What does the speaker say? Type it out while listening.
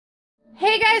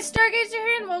Hey guys, Stargazer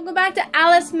here, and welcome back to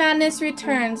Alice Madness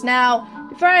Returns. Now,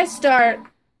 before I start,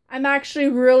 I'm actually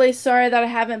really sorry that I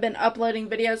haven't been uploading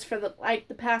videos for the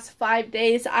past 5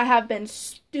 days. I have been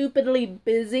stupidly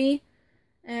busy,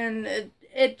 and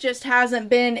it just hasn't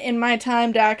been in my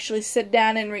time to actually sit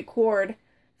down and record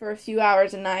for a few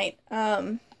hours a night.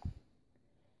 I've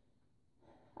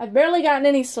barely gotten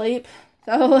any sleep,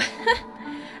 so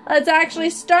let's actually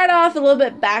start off a little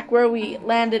bit back where we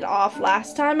landed off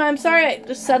last time. I'm sorry I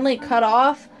just suddenly cut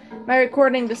off. My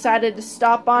recording decided to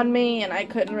stop on me and I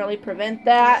couldn't really prevent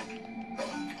that.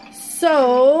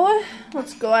 So,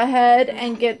 let's go ahead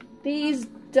and get these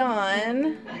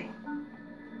done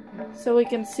so we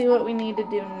can see what we need to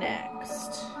do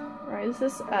next. Rise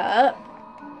this up.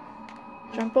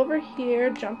 Jump over here.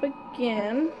 Jump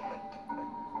again.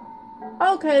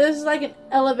 Okay, this is like an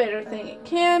elevator thing. It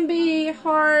can be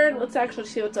hard. Let's actually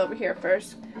see what's over here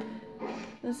first.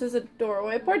 This is a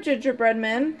doorway. Poor gingerbread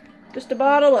man. Just a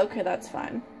bottle? Okay, that's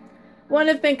fine. Wouldn't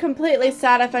have been completely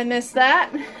sad if I missed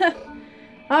that.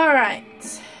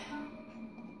 Alright.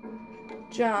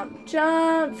 Jump,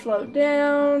 jump, float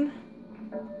down.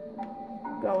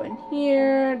 Go in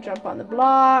here, jump on the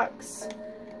blocks.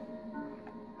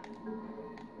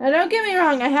 Now, don't get me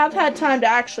wrong, I have had time to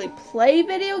actually play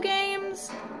video games,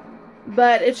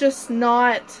 but it's just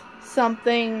not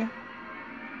something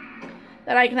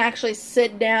that I can actually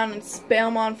sit down and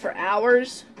spam on for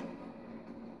hours.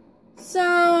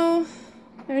 So,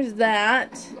 there's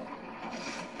that.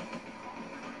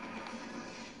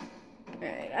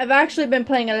 Alright, I've actually been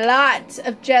playing a lot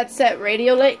of Jet Set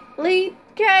Radio lately,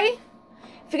 okay?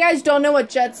 If you guys don't know what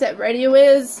Jet Set Radio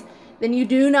is, then you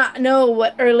do not know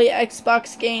what early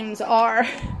Xbox games are.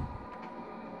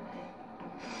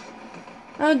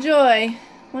 Oh joy,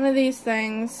 one of these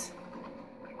things.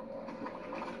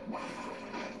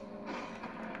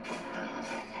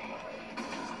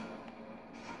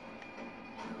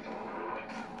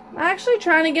 I'm actually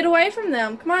trying to get away from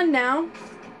them. Come on now.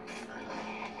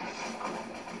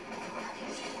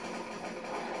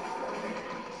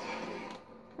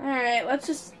 Alright, let's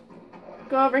just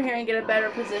go over here and get a better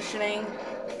positioning.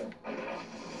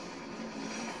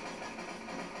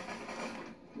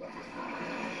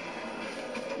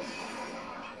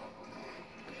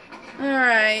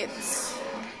 Alright.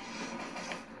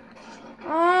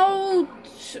 Oh.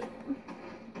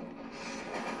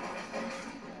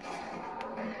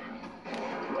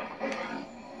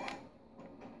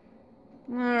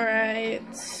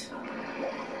 Alright.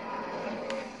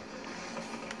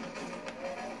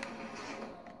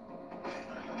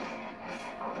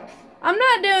 I'm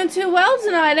not doing too well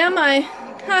tonight, am I?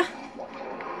 Huh.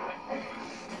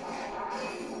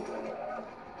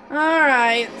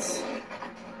 Alright.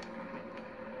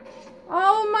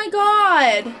 Oh my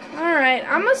god. Alright,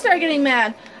 I'm gonna start getting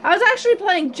mad. I was actually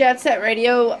playing Jet Set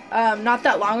Radio not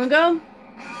that long ago.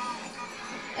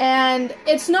 And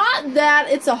it's not that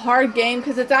it's a hard game,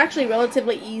 because it's actually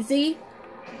relatively easy.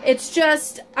 It's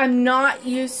just I'm not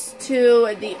used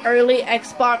to the early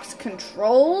Xbox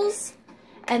controls.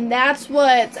 And that's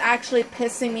what's actually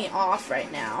pissing me off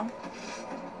right now.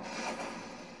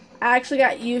 I actually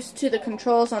got used to the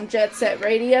controls on Jet Set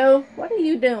Radio. What are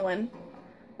you doing?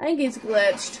 I think he's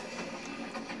glitched.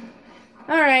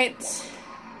 Alright.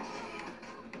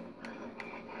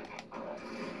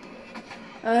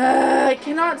 I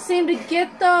cannot seem to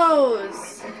get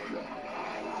those.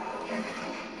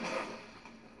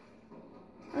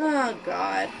 Oh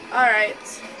god.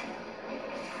 Alright.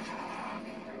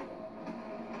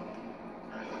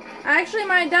 I actually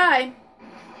might die.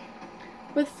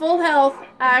 With full health,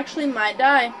 I actually might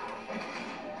die.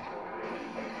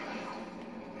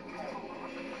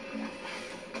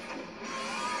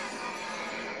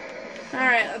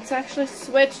 Alright, let's actually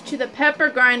switch to the pepper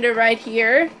grinder right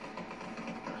here.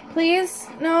 Please?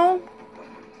 No?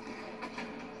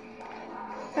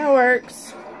 That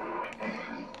works.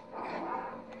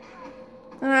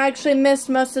 And I actually missed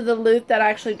most of the loot that I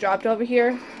actually dropped over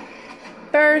here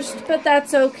first, but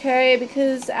that's okay,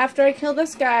 because after I kill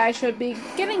this guy, I should be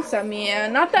getting some. Yeah,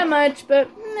 not that much, but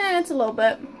it's a little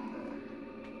bit.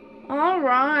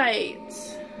 Alright.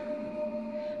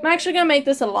 I'm actually going to make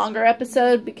this a longer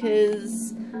episode,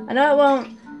 because I know it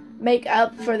won't make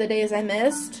up for the days I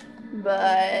missed, but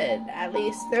at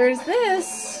least there's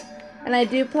this. And I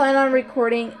do plan on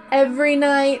recording every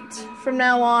night from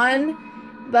now on.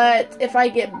 But if I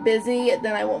get busy,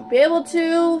 then I won't be able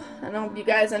to. I don't know if you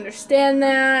guys understand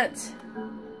that.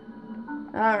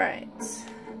 Alright.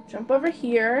 Jump over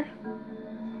here.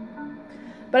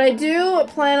 But I do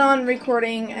plan on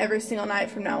recording every single night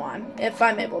from now on, if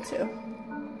I'm able to.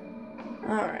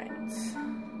 Alright.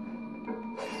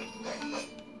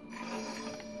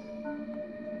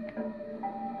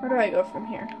 Where do I go from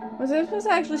here? Was I supposed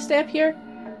to actually stay up here?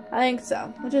 I think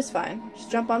so, which is fine.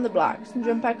 Just jump on the blocks and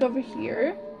jump back over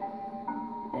here.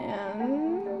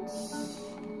 And...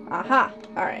 aha!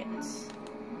 Alright.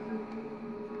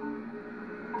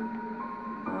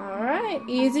 Alright,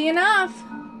 easy enough.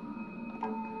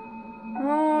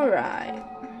 Alright.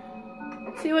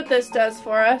 Let's see what this does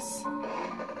for us.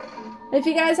 If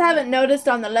you guys haven't noticed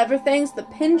on the lever things, the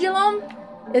pendulum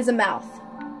is a mouth.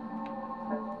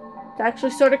 It's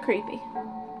actually sort of creepy.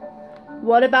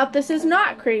 What about this is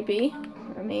not creepy?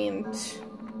 I mean...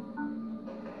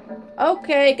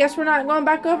 okay, guess we're not going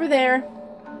back over there.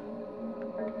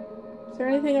 Is there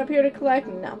anything up here to collect?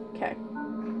 No. Okay.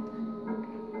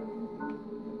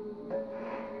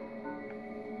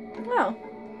 Oh.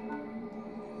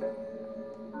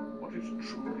 What is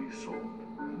truly sold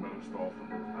most often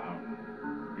without,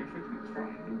 if it is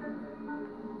found.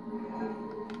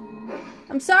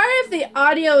 I'm sorry if the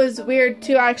audio is weird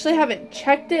too. I actually haven't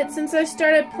checked it since I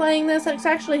started playing this. Let's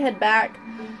actually head back.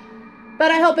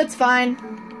 But I hope it's fine.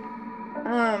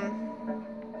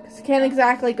 Because I can't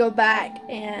exactly go back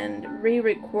and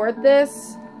re-record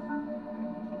this.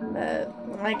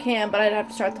 I can, but I'd have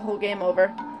to start the whole game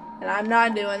over. And I'm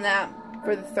not doing that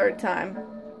for the third time.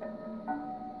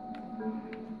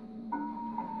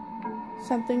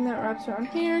 Something that wraps around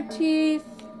here. Teeth.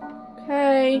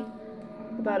 Okay.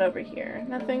 What about over here?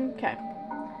 Nothing? Okay.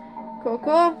 Cool,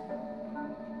 cool.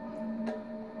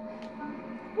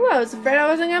 Ooh, I was afraid I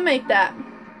wasn't gonna make that.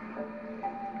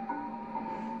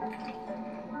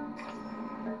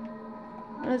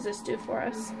 What does this do for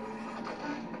us?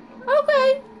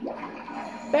 Okay.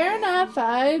 Fair enough.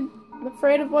 I'm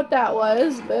afraid of what that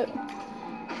was, but...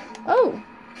 oh.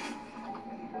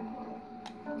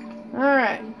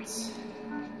 Alright.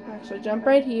 Actually, jump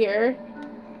right here.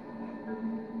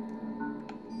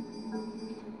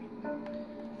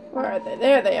 Where are they?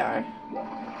 There they are.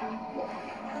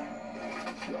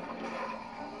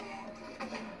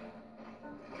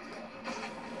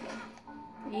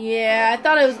 Yeah, I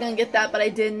thought I was gonna get that, but I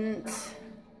didn't.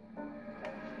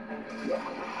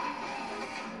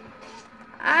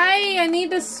 I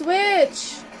need to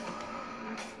switch.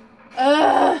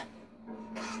 Ugh.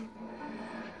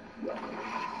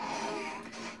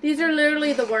 These are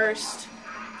literally the worst.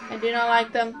 I do not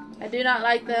like them. I do not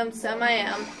like them. Some I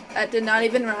am. That did not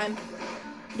even rhyme.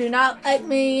 Do not like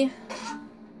me.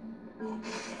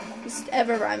 Just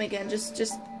ever rhyme again. Just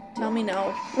tell me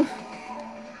no.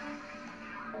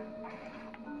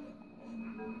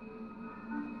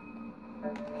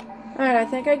 Alright, I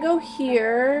think I go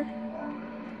here.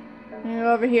 I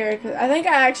go over here. Cause I think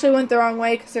I actually went the wrong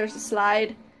way because there's a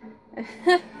slide.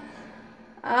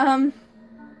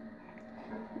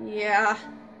 Yeah.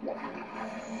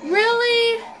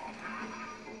 Really?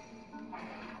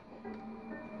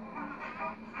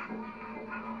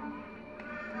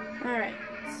 Alright.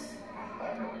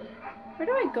 Where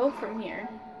do I go from here?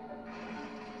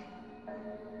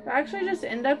 Do I actually just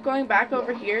end up going back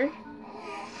over here?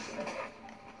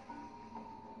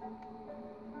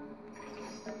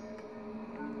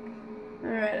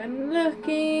 Alright, I'm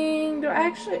looking. Do I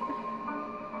actually...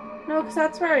 no, because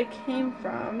that's where I came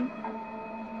from.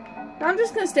 No, I'm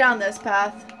just gonna stay on this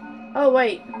path. Oh,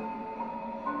 wait.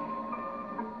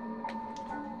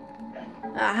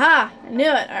 Aha! I knew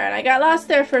it. Alright, I got lost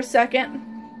there for a second.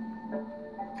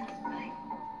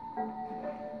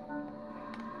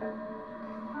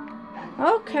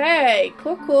 Okay,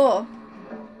 cool, cool.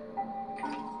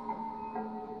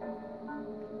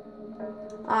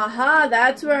 Aha,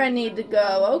 that's where I need to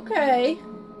go. Okay.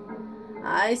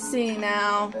 I see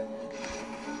now.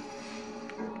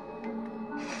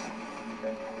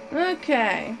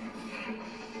 Okay.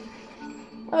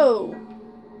 Oh.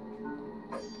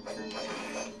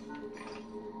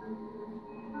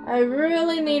 I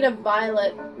really need a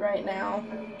violet right now.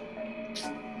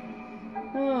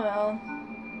 Oh well.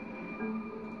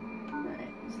 Alright,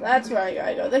 so that's where I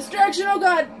gotta go. This direction, oh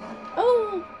god!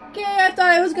 Oh, okay, I thought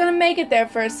I was gonna make it there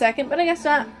for a second, but I guess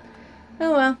not.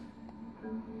 Oh well.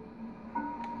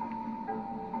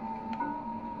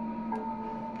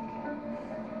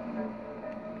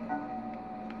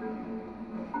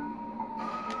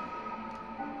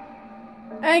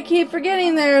 I keep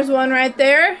forgetting there's one right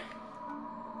there.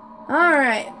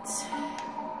 Alright.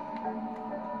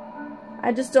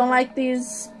 I just don't like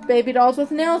these baby dolls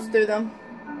with nails through them.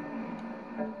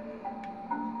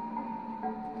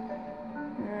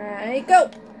 Alright, go.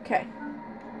 Okay.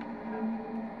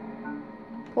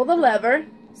 Pull the lever.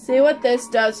 See what this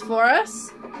does for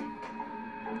us.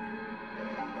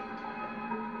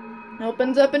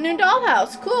 Opens up a new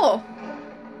dollhouse. Cool.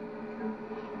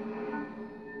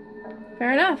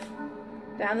 Fair enough.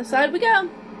 Down the side we go.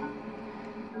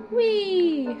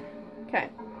 Whee! Okay.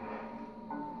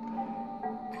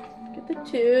 Get the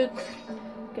tooth.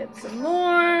 Get some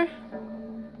more.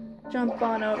 Jump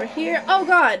on over here. Oh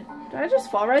god! Did I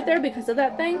just fall right there because of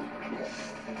that thing?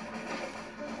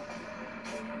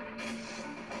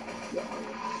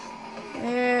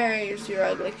 There's your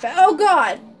ugly face. Oh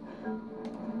god!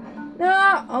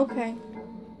 No! Okay.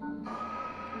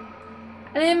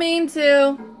 I didn't mean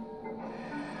to.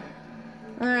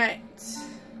 Alright.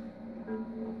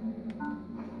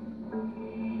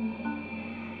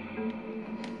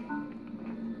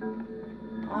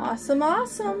 Awesome,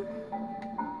 awesome.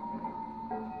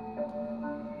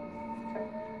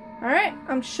 Alright,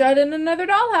 I'm shut in another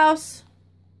dollhouse.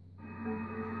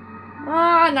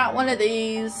 Ah, not one of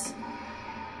these.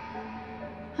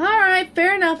 Alright,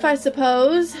 fair enough, I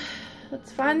suppose.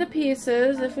 Let's find the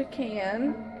pieces if we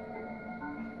can.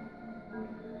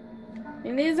 I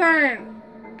mean, these aren't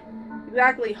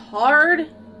exactly hard.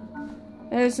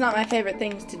 And it's not my favorite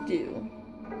things to do.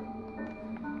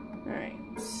 Alright.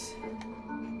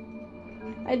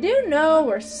 I do know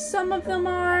where some of them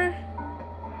are.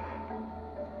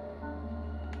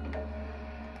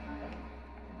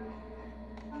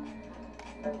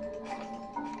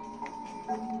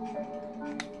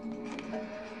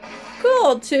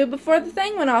 Cool, two before the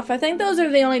thing went off. I think those are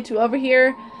the only two over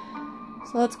here.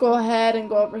 So let's go ahead and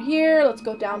go over here. Let's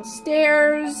go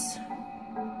downstairs.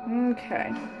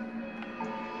 Okay.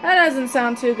 That doesn't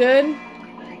sound too good.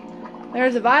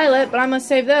 There's a violet, but I'm going to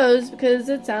save those because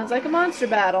it sounds like a monster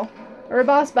battle. Or a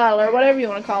boss battle, or whatever you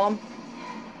want to call them.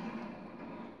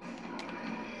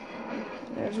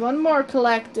 There's one more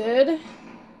collected.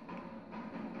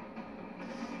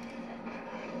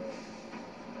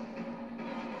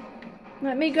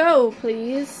 Let me go,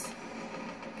 please.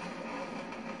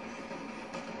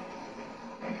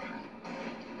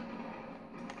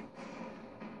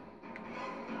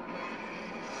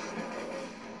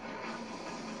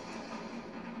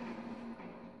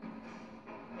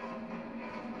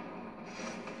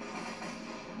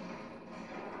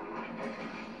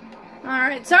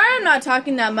 Alright, sorry I'm not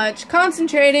talking that much.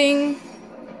 Concentrating.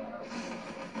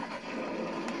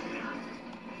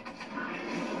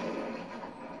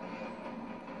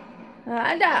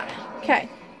 Okay.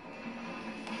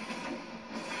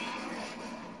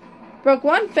 Broke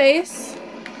one face.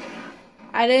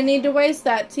 I didn't need to waste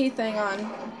that T thing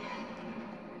on.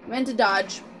 Meant to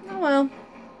dodge. Oh well.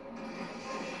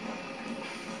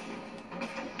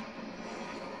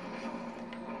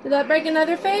 Did that break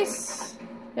another face?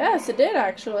 Yes, it did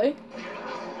actually.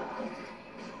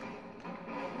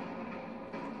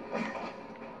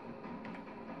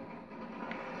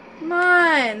 Come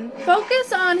on,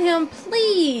 focus on him,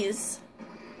 please.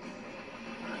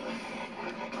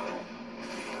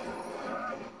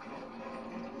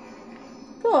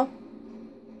 Cool.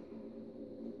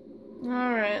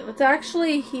 Alright, let's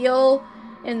actually heal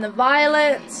in the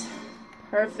violet.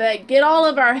 Perfect. Get all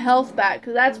of our health back,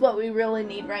 because that's what we really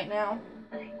need right now.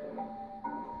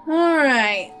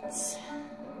 Alright.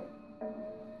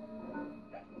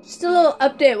 Just a little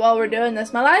update while we're doing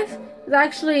this. My life is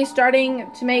actually starting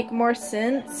to make more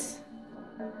sense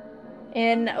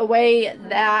in a way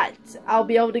that I'll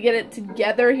be able to get it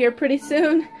together here pretty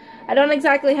soon. I don't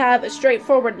exactly have a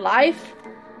straightforward life,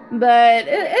 but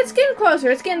it's getting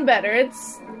closer. It's getting better.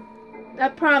 I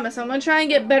promise. I'm going to try and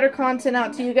get better content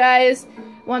out to you guys.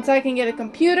 Once I can get a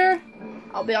computer,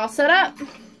 I'll be all set up.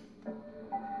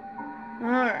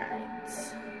 Alright.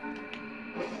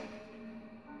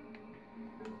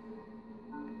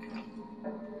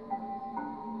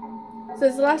 Is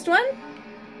this the last one?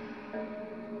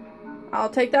 I'll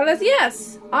take that as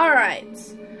yes.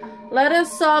 Alright. Let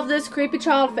us solve this creepy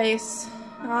child face.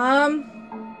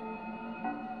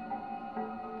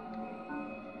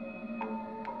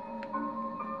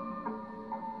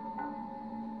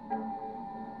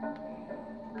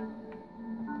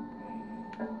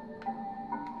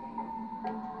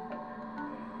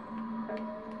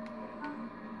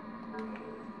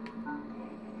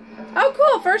 Oh,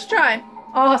 cool. First try.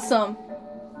 Awesome.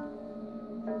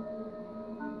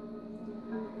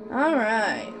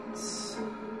 Alright.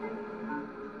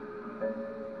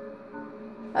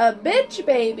 A bitch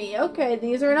baby. Okay,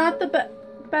 these are not the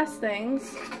best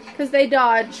things. Because they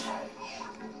dodge.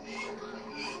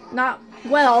 Not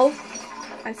well.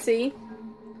 I see.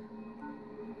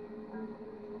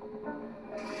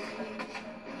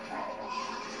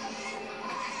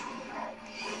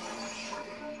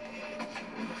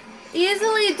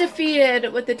 Easily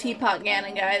defeated with the Teapot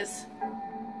Ganon, guys.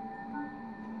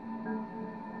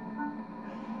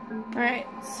 Alright.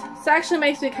 This actually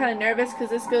makes me kind of nervous because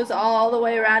this goes all the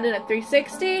way around in a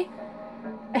 360.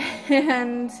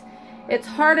 And it's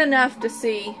hard enough to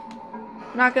see.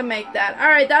 I'm not gonna make that.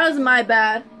 Alright, that was my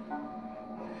bad.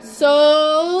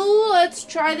 So, let's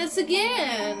try this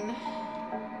again.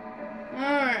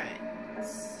 Alright.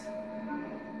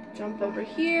 Jump over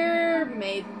here.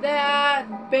 Made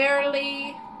that.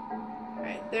 Barely.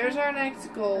 Alright, there's our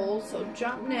next goal. So,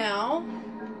 jump now.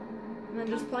 And then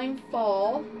just plain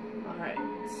fall. Alright.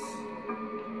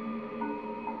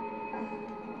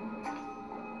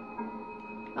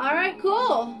 Alright,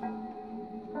 cool.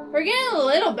 We're getting a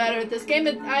little better at this game.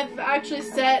 I've actually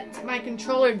set my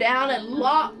controller down a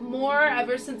lot more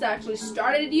ever since I actually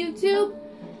started YouTube.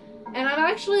 And I'm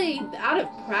actually out of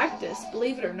practice,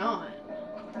 believe it or not.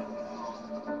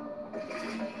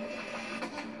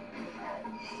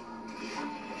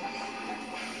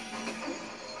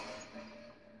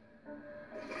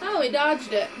 Oh, he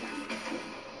dodged it.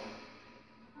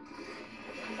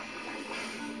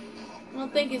 I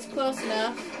don't think he's close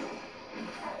enough.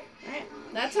 Alright,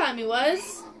 that time he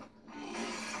was.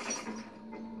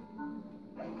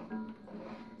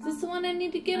 Is this the one I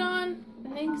need to get on? I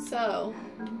think so.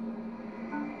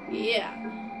 Yeah.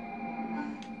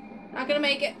 Not gonna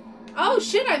make it. Oh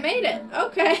shit, I made it.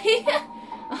 Okay.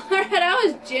 Alright, I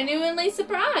was genuinely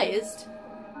surprised.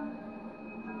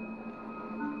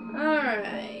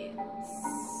 Alright.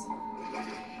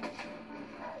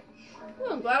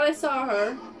 Oh, I'm glad I saw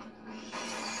her.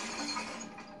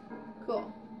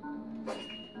 Cool.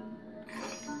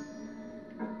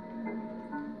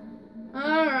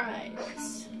 Alright.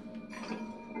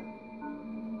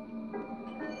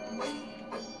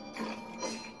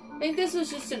 I think this was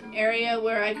just an area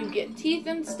where I could get teeth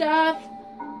and stuff.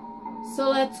 So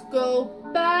let's go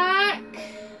back.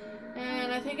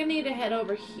 And I think I need to head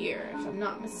over here, if I'm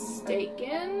not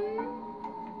mistaken.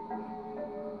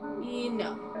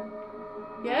 No.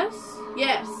 Yes?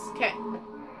 Yes. Okay.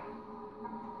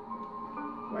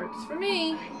 Works for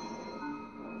me.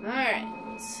 Alright.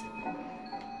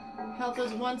 Health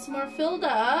is once more filled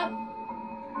up.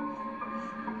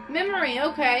 Memory,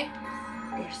 okay.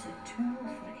 There's a tool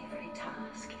for every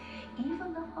task.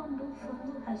 Even the humble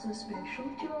fool has a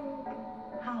special job.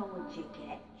 How would you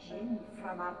get gin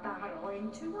from a barrel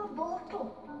into a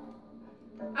bottle?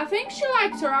 I think she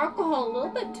likes her alcohol a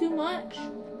little bit too much.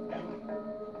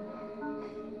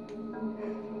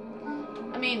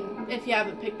 I mean, if you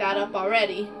haven't picked that up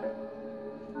already.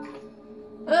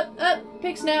 Up,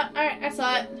 pick snap. Alright, I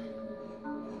saw it.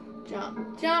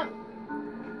 Jump, jump.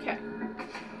 Okay.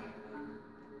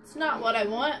 It's not what I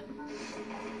want.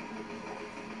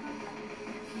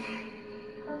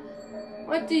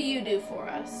 What do you do for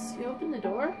us? You open the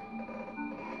door?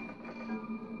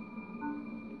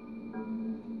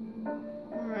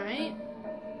 Alright.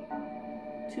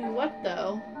 To what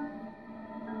though?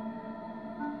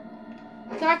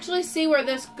 To actually see where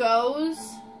this goes.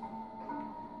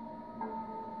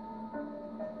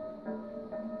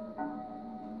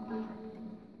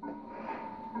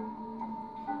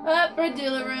 Up,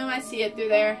 Radula room. I see it through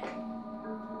there.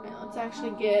 Okay, let's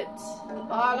actually get the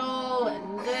bottle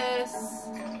and this.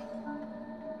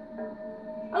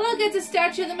 Oh look, it's a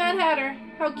statue of the Mad Hatter.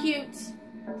 How cute.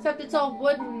 Except it's all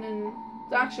wooden and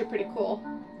it's actually pretty cool.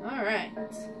 Alright.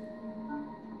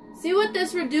 See what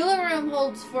this Radula room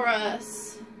holds for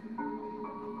us.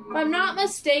 If I'm not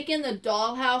mistaken, the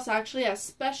dollhouse actually has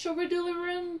special Radula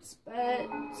rooms, but...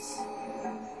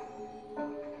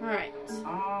 Alright.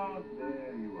 Ah,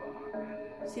 there you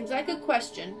are. Seems like a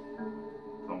question.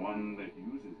 The one that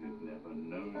uses it never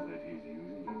knows that he's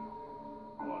using it.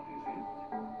 What is it?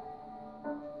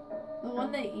 The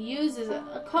one that uses it.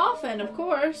 A coffin, of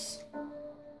course.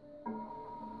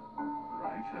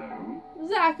 Righto.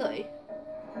 Exactly.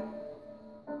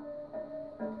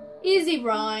 Easy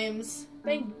rhymes.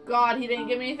 Thank God he didn't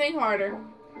give me anything harder.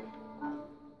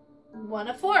 1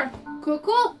 of 4. Cool,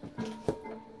 cool.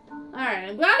 Alright,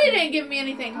 I'm glad he didn't give me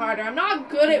anything harder. I'm not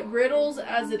good at riddles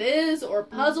as it is, or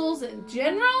puzzles in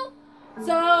general.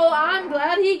 So, I'm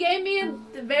glad he gave me a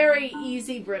very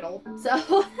easy riddle.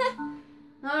 So,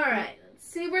 alright, let's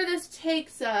see where this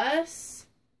takes us.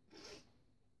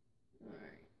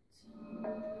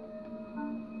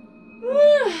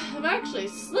 Alright. I'm actually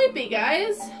sleepy,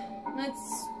 guys.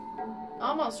 It's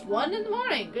almost 1 in the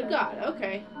morning. Good God,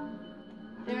 okay.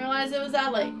 Didn't realize it was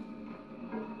that late.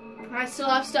 I still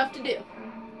have stuff to do.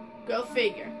 Go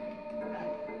figure.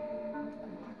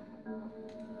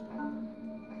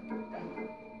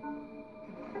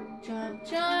 Jump,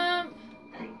 jump.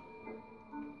 Can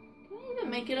I even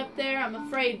make it up there? I'm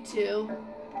afraid to.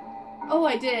 Oh,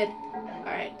 I did.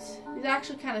 Alright. These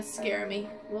actually kind of scare me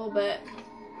a little bit.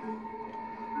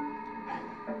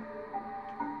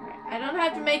 I don't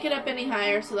have to make it up any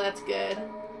higher, so that's good.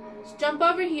 Let's jump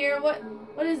over here. What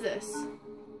is this?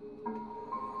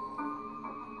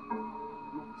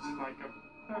 Looks like a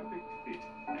perfect fit,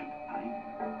 and I'm the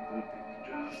perfect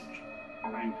judge.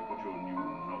 Time to put your new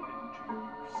noggin to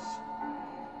use.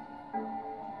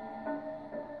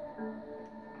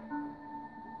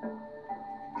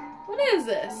 What is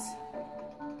this?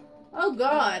 Oh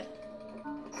God.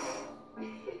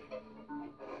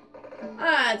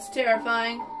 Ah, it's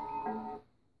terrifying.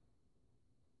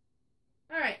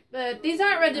 Alright, but these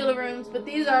aren't regular rooms, but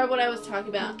these are what I was talking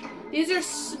about. These are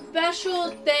special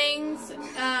things,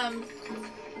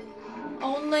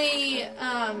 only,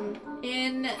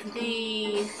 in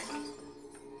the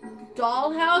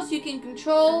dollhouse you can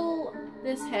control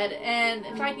this head, and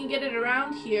if I can get it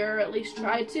around here, or at least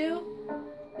try to,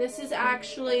 this is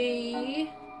actually...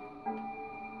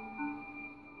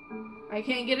 I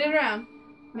can't get it around.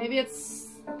 Maybe it's...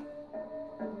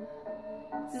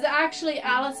 This is actually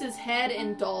Alice's head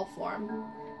in doll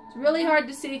form. It's really hard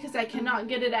to see because I cannot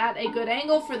get it at a good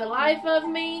angle for the life of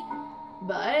me,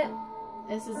 but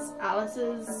this is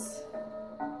Alice's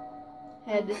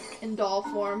head in doll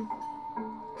form.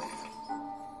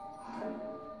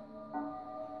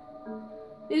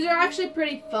 These are actually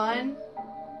pretty fun,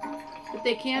 but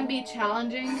they can be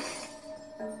challenging.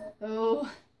 Oh.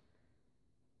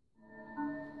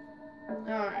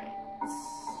 Alright.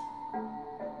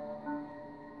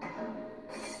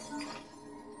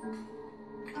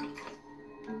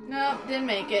 Nope, didn't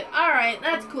make it. Alright,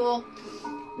 that's cool.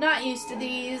 Not used to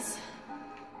these.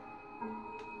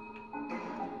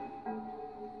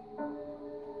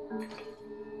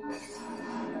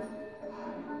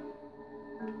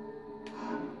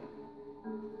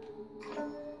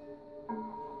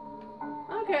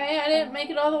 Okay, I didn't make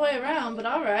it all the way around, but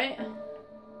alright.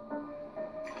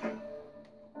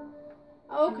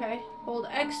 Okay, hold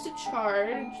X to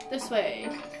charge. This way.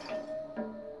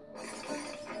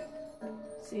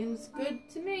 Seems good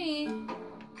to me.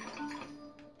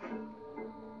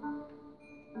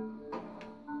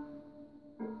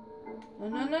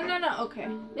 No. Okay.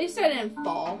 At least I didn't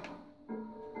fall.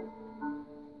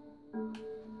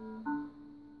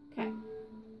 Okay.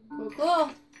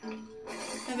 Cool.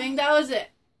 I think that was it.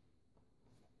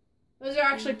 Those are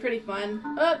actually pretty fun.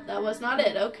 Oh, that was not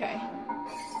it. Okay.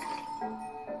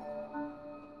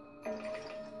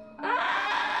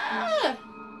 Ah!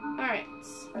 Alright.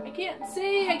 I can't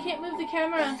see. I can't move the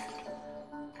camera.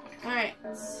 Alright.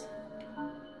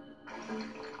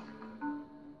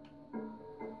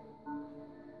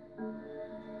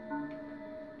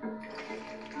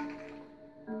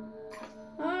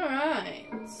 Alright.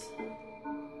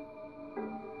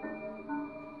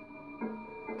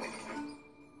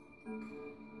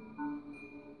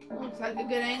 Looks like a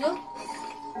good angle.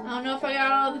 I don't know if I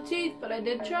got all the teeth, but I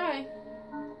did try.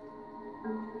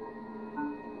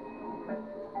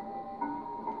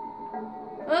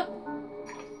 Up.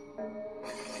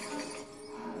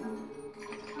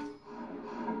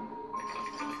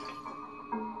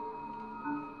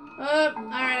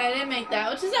 Alright, I didn't make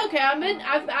that, which is okay.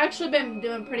 I've actually been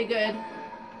doing pretty good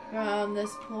from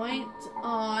this point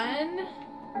on.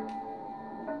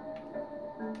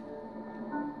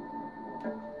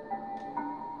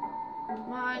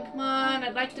 Come on,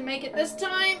 I'd like to make it this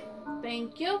time.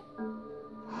 Thank you.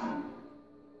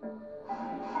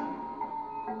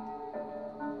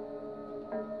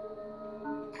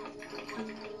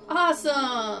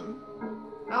 Awesome!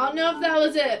 I don't know if that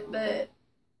was it, but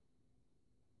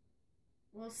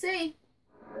we'll see.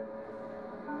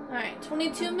 Alright,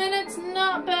 22 minutes.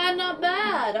 Not bad, not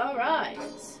bad. Alright.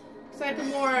 Looks like a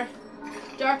more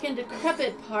dark and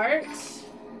decrepit part.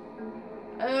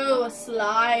 Oh, a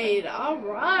slide.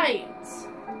 Alright.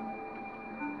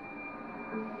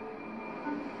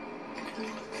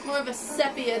 More of a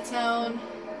sepia tone.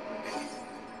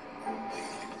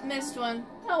 Missed one.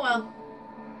 Oh well.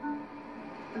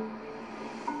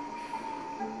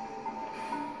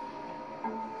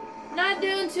 Not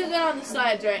doing too good on the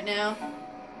slides right now.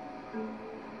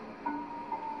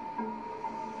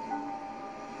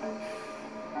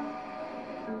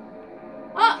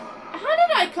 Oh, how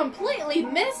did I completely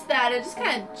miss that? It just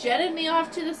kind of jetted me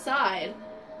off to the side.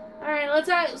 Alright,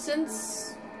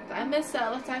 since I missed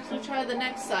that, let's actually try the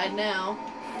next side now.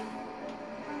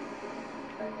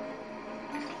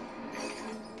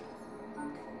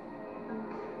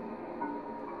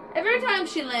 Every time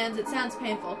she lands, it sounds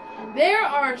painful. There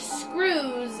are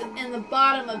screws in the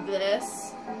bottom of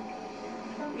this.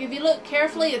 If you look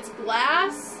carefully, it's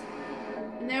glass,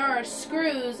 and there are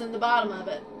screws in the bottom of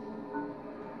it.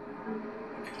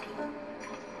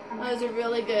 That was a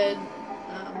really good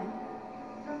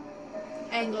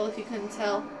angle, if you couldn't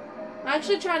tell. I'm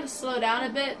actually trying to slow down a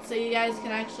bit so you guys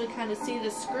can actually kind of see the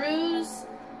screws,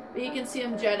 but you can see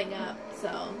them jutting up,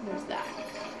 so there's that.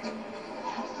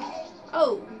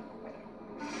 Oh!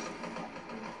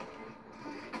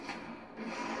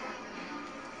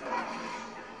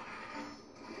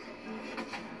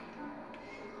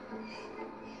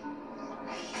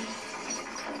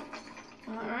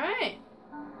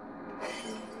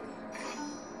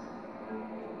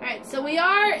 Alright, so we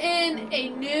are in a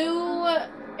new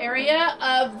area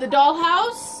of the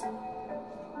dollhouse.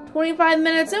 25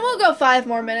 minutes, and we'll go 5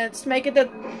 more minutes to make it an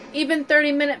even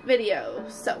 30-minute video.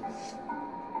 So,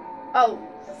 oh,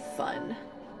 fun.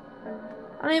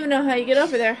 I don't even know how you get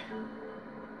over there,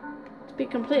 to be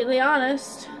completely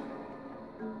honest.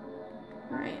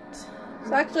 Alright,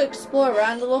 so actually explore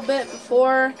around a little bit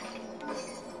before.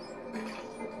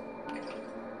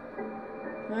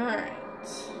 Alright.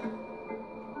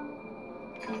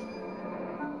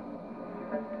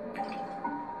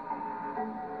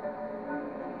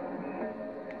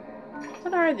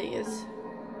 What are these?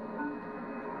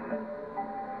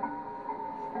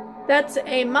 That's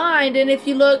a mind, and if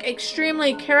you look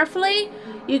extremely carefully,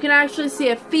 you can actually see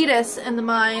a fetus in the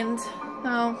mind.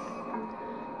 Oh,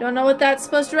 don't know what that's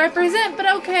supposed to represent, but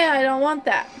okay, I don't want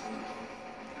that.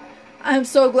 I'm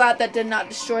so glad that did not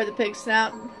destroy the pig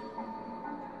snout.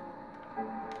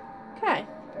 Okay.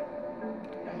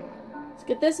 Let's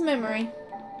get this memory.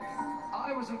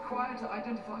 I was required to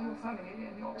identify your family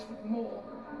in the Oxford Mall.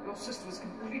 Your sister was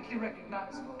completely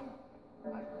recognizable.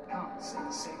 I can't say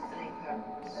the same thing,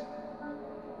 parents.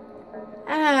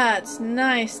 Ah, it's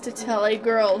nice to tell a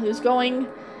girl who's going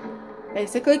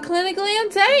basically clinically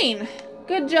insane.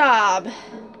 Good job.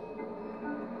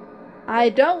 I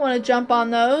don't want to jump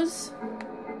on those,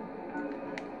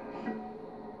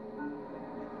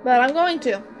 but I'm going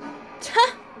to.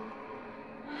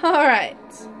 Alright.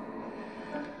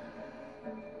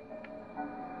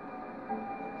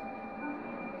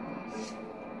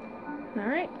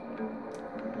 Alright.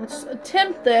 Let's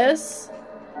attempt this.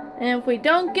 And if we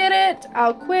don't get it,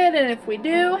 I'll quit. And if we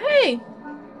do, hey!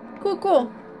 Cool,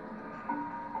 cool.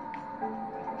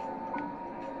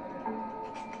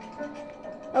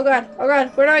 Oh god, oh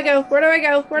god. Where do I go? Where do I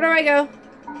go? Where do I go?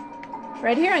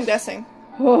 Right here, I'm guessing.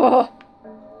 Oh.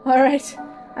 Alright.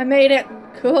 I made it.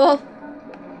 Cool.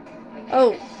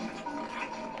 Oh.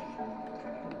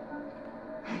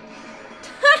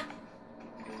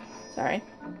 Sorry.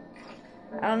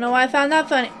 I don't know why I found that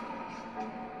funny.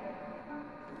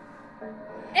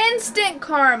 Instant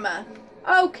karma.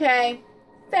 Okay.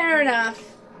 Fair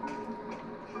enough.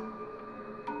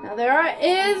 Now there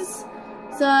is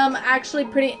some actually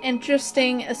pretty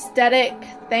interesting aesthetic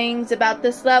things about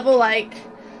this level, like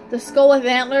the skull with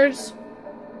antlers.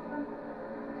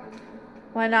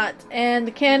 Why not? And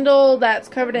the candle that's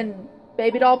covered in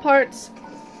baby doll parts.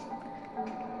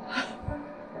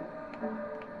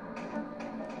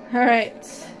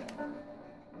 Alright.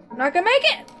 I'm not gonna make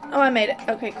it! Oh, I made it.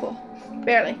 Okay, cool.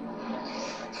 Barely.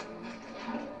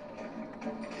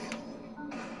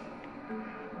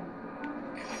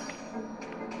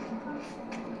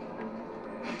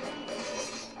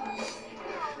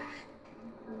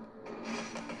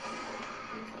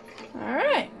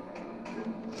 Alright.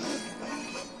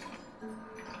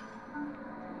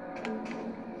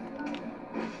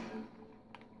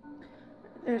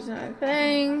 There's another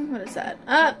thing. What is that?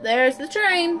 Up, there's the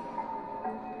train.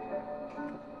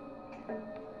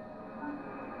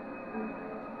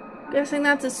 Guessing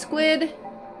that's a squid.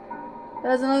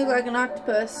 Doesn't look like an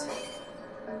octopus.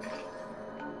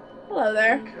 Hello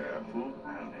there. Careful,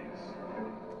 Alice.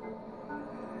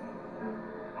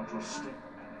 Not your step,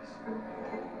 Alice.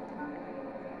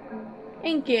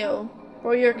 Thank you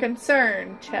for your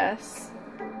concern, Chess.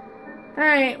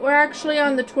 Alright, we're actually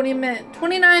on the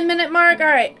 29-minute mark.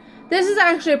 Alright, this is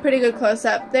actually a pretty good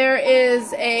close-up. There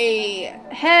is a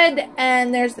head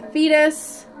and there's the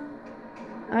fetus.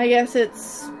 I guess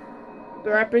it's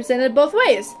represented both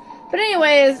ways. But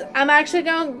anyways, I'm actually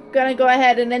gonna go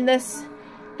ahead and end this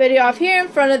video off here in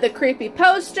front of the creepy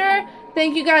poster.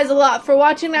 Thank you guys a lot for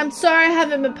watching. I'm sorry I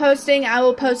haven't been posting. I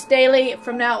will post daily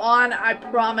from now on. I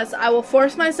promise. I will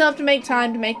force myself to make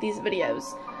time to make these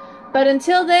videos. But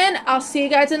until then, I'll see you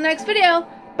guys in the next video.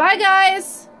 Bye,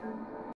 guys!